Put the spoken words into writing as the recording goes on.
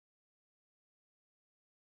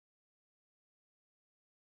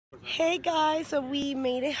Hey guys, so we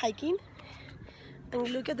made it hiking and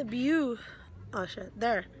look at the view. Oh shit,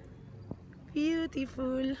 there.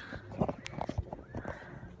 Beautiful.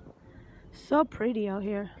 So pretty out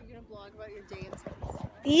here. Are you gonna blog about your day in San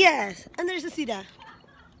Yes, and there's a cedar.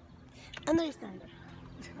 And there's that.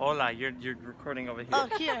 Hola, you're recording over here. Oh,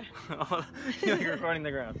 here. You're recording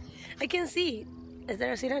the ground. I can see. Is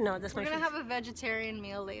there a cedar? No, that's We're my gonna face. have a vegetarian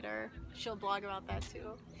meal later. She'll blog about that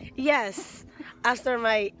too. Yes, after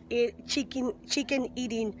my chicken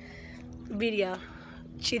eating video,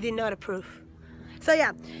 she did not approve. So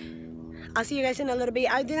yeah, I'll see you guys in a little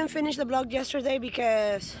bit. I didn't finish the vlog yesterday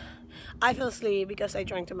because I fell asleep because I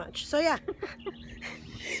drank too much. So yeah,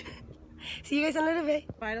 see you guys in a little bit.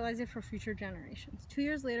 Vitalize it for future generations. 2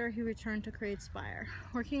 years later, he returned to create Spire.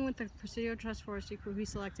 Working with the Presidio Trust Forestry crew, he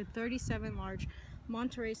selected 37 large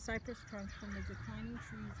Monterey cypress trunks from the declining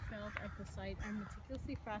trees felled at the site and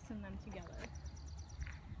meticulously fastened them together.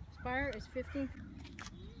 Spire is 15.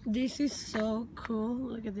 This is so cool.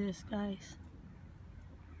 Look at this, guys.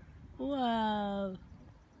 Wow.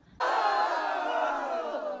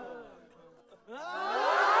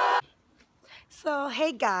 So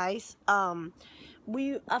hey guys,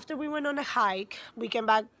 after we went on a hike, we came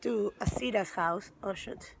back to Asida's house. Oh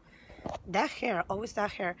shit, that hair, always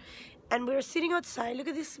that hair. And we were sitting outside. Look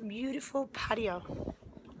at this beautiful patio.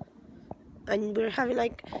 And we're having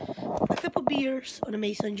like a couple beers on a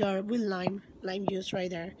mason jar with lime juice right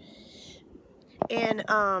there. And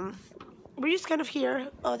we're just kind of here.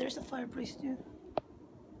 Oh, there's a fireplace too.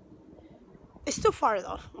 It's too far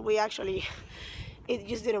though. It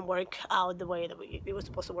just didn't work out the way that it was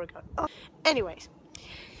supposed to work out. Oh. Anyways,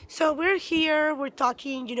 so we're here, we're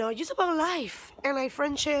talking, just about life and like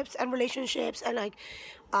friendships and relationships and like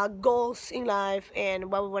goals in life and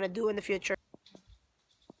what we want to do in the future.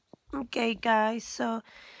 Okay guys, so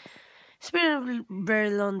it's been a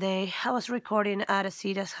very long day. I was recording at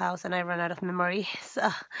Asida's house and I ran out of memory. So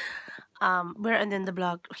we're ending the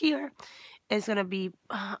vlog here. It's gonna be,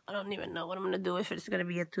 I don't even know what I'm gonna do, if it's gonna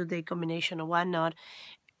be a 2-day combination or whatnot.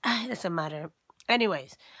 It doesn't matter.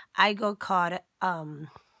 Anyways, I got caught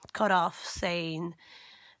off saying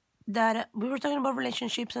that we were talking about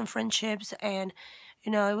relationships and friendships, and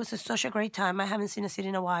it was such a great time. I haven't seen Asida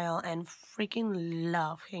in a while and freaking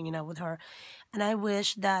love hanging out with her. And I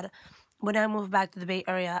wish that when I moved back to the Bay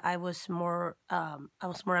Area, I was more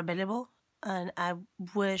available, and I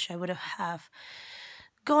wish I would have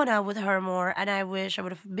gone out with her more, and I wish I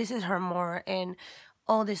would have visited her more and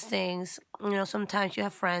all these things. Sometimes you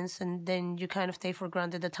have friends and then you kind of take for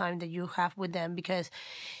granted the time that you have with them, because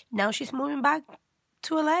now she's moving back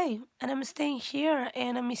to LA and I'm staying here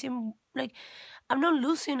and I'm missing, like, I'm not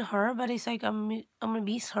losing her, but it's like I'm gonna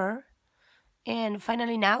miss her. And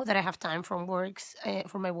finally, now that I have time from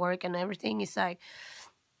for my work and everything, it's like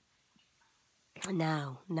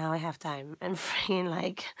now I have time and freaking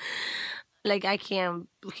like I can't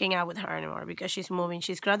hang out with her anymore because she's moving.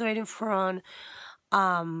 She's graduating from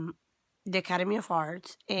the Academy of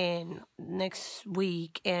Arts in next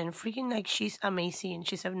week, and freaking like she's amazing.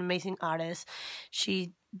 She's an amazing artist.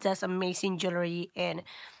 She does amazing jewelry, and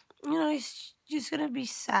it's just gonna be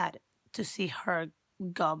sad to see her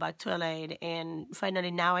go back to LA. And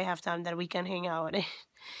finally now I have time that we can hang out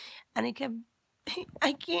and I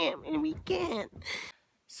can't and we can't.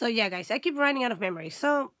 So yeah guys, I keep running out of memory,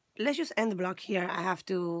 so let's just end the vlog here. I have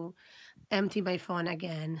to empty my phone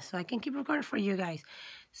again so I can keep recording for you guys.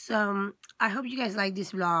 So I hope you guys like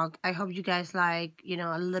this vlog. I hope you guys like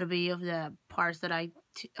a little bit of the parts that I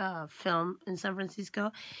filmed in San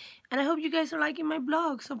Francisco, and I hope you guys are liking my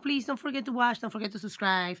vlog. So please don't forget to watch, don't forget to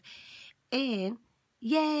subscribe, and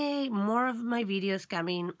yay, more of my videos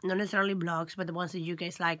coming. Not necessarily vlogs, but the ones that you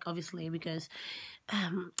guys like, obviously, because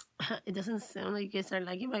it doesn't sound like you guys are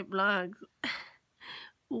liking my vlogs.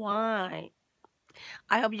 Why?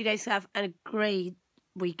 I hope you guys have a great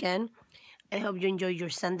weekend. I hope you enjoyed your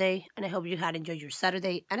Sunday, and I hope you had enjoyed your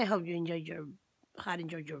Saturday, and I hope you had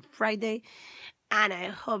enjoyed your Friday, and I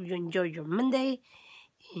hope you enjoyed your Monday.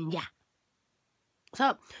 And yeah.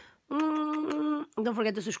 So don't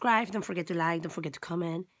forget to subscribe, don't forget to like, don't forget to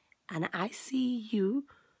comment, and I see you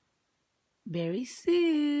very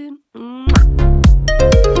soon.